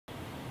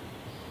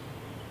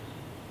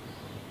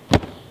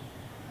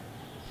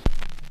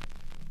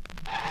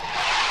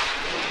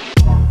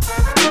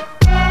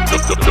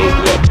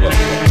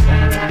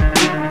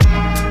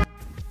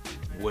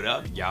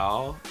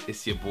y'all?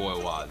 It's your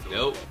boy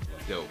Dope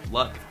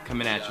Luck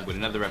coming at you with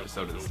another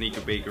episode of the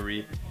Sneaker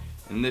Bakery.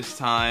 And this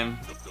time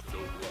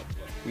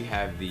we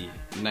have the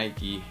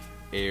Nike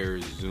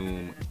Air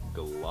Zoom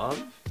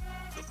glove,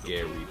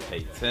 Gary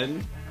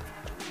Payton.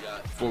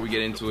 Before we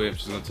get into it, I'm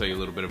just going to tell you a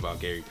little bit about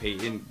Gary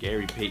Payton.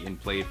 Gary Payton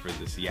played for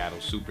the Seattle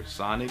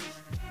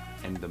Supersonics,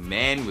 and the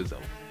man was a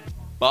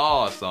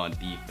boss on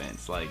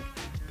defense. Like,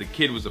 the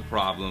kid was a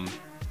problem.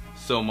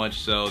 So much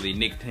so, they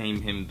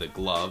nicknamed him the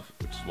Glove,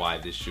 which is why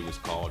this shoe is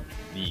called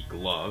the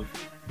Glove.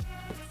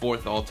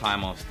 4th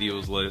all-time on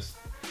steals list.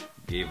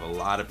 Gave a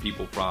lot of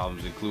people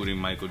problems, including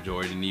Michael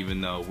Jordan,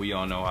 even though we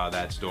all know how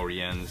that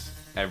story ends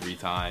every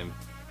time.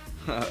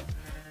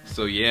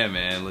 So yeah,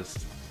 man,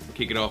 let's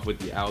kick it off with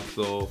the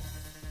outsole.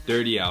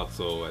 Dirty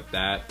outsole at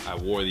that. I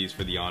wore these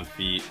for the on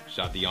feet.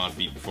 Shot the on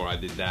feet before I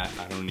did that.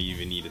 I don't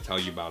even need to tell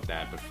you about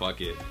that, but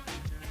fuck it.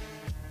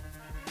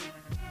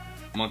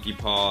 Monkey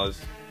paws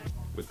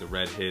with the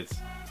red hits,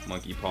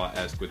 monkey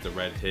paw-esque with the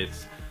red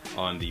hits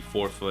on the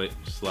forefoot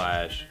 /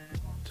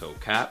 toe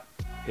cap.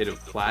 Hit of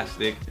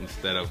plastic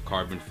instead of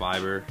carbon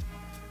fiber.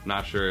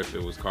 Not sure if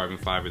it was carbon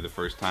fiber the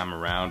first time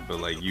around,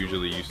 but like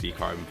usually you see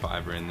carbon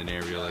fiber in an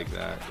area like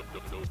that.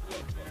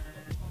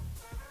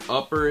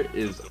 Upper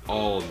is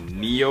all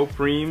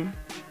neoprene,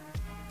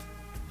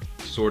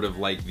 sort of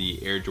like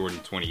the Air Jordan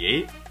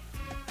 28,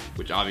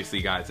 which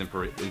obviously got its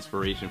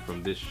inspiration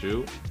from this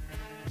shoe.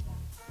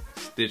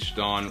 Stitched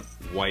on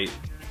white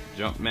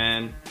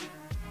Jumpman,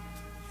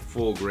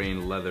 full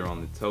grain leather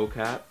on the toe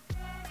cap.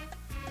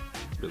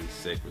 Really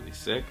sick, really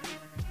sick.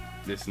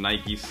 This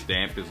Nike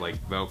stamp is like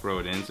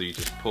velcroed in, so you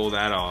just pull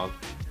that off,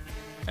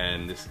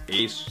 and this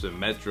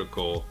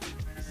asymmetrical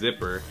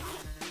zipper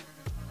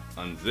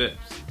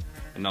unzips,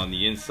 and on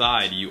the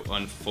inside you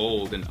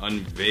unfold and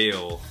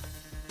unveil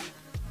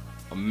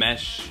a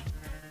mesh,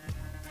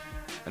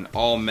 an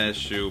all mesh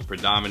shoe,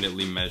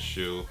 predominantly mesh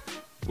shoe,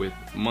 with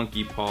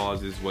monkey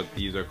paws is what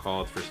these are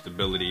called for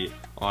stability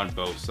on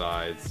both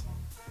sides.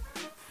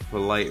 For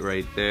light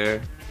right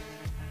there.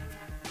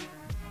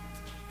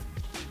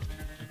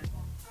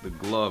 The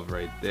glove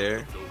right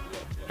there.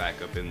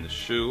 Back up in the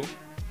shoe.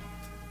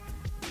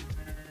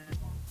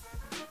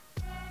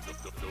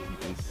 You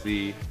can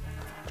see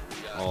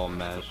all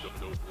mesh.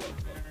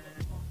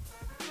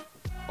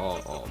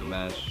 All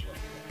mesh.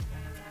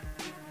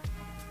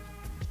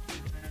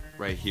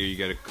 Right here you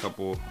get a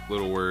couple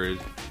little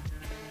words.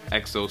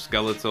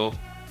 Exoskeletal.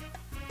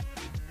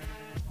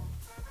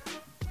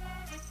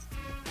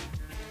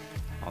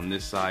 On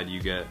this side you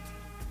get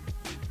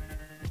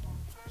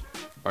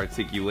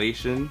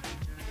articulation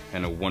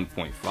and a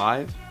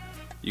 1.5.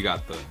 You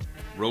got the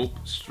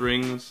rope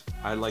strings,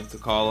 I like to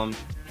call them.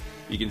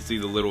 You can see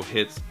the little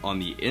hits on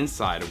the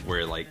inside of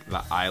where like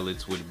the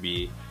eyelets would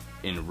be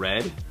in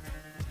red.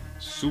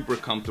 Super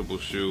comfortable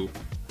shoe,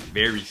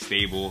 very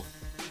stable.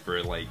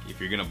 For like,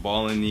 if you're gonna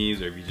ball in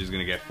these or if you're just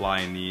gonna get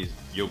fly in these,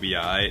 you'll be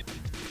alright.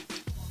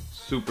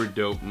 Super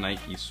dope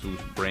Nike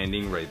swoosh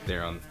branding right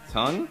there on the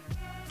tongue.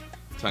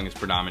 Tongue is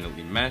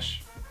predominantly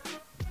mesh.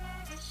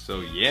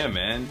 So yeah,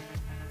 man.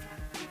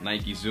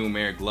 Nike Zoom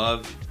Air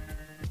glove.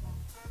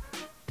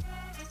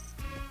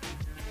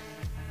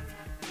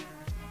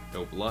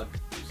 Dope luck.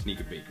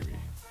 Sneaker Bakery.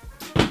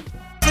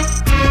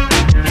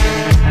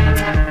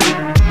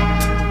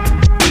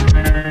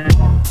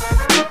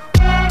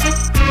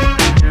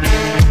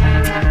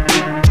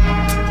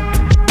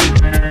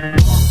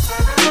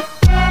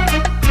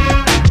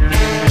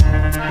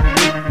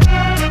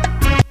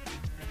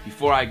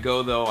 Before I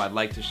go though, I'd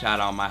like to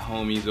shout out my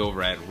homies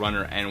over at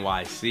RUNNUR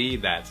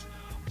NYC. That's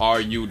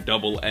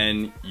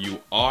RUNNUR.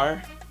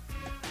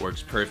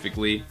 Works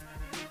perfectly.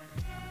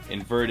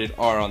 Inverted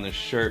R on the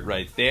shirt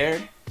right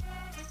there.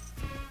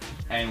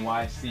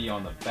 NYC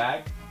on the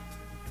back.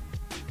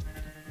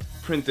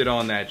 Printed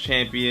on that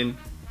champion.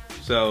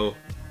 So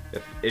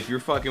if you're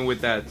fucking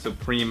with that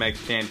Supreme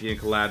X Champion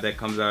collab that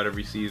comes out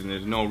every season,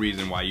 there's no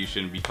reason why you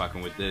shouldn't be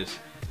fucking with this.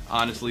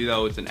 Honestly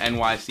though, it's an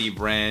NYC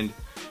brand.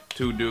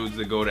 2 dudes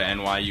that go to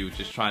NYU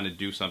just trying to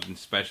do something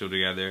special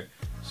together.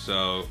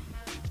 So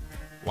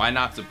why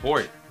not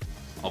support?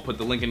 I'll put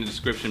the link in the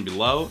description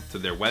below to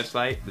their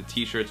website. The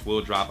t-shirts will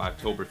drop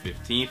October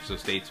 15th, so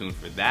stay tuned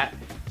for that.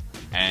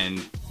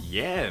 And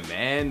yeah,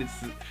 man,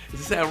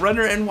 it's at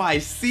RUNNUR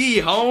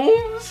NYC,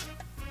 Holmes.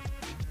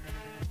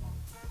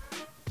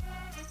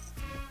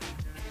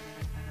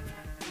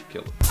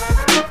 Kill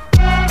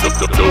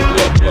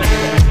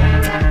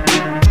it.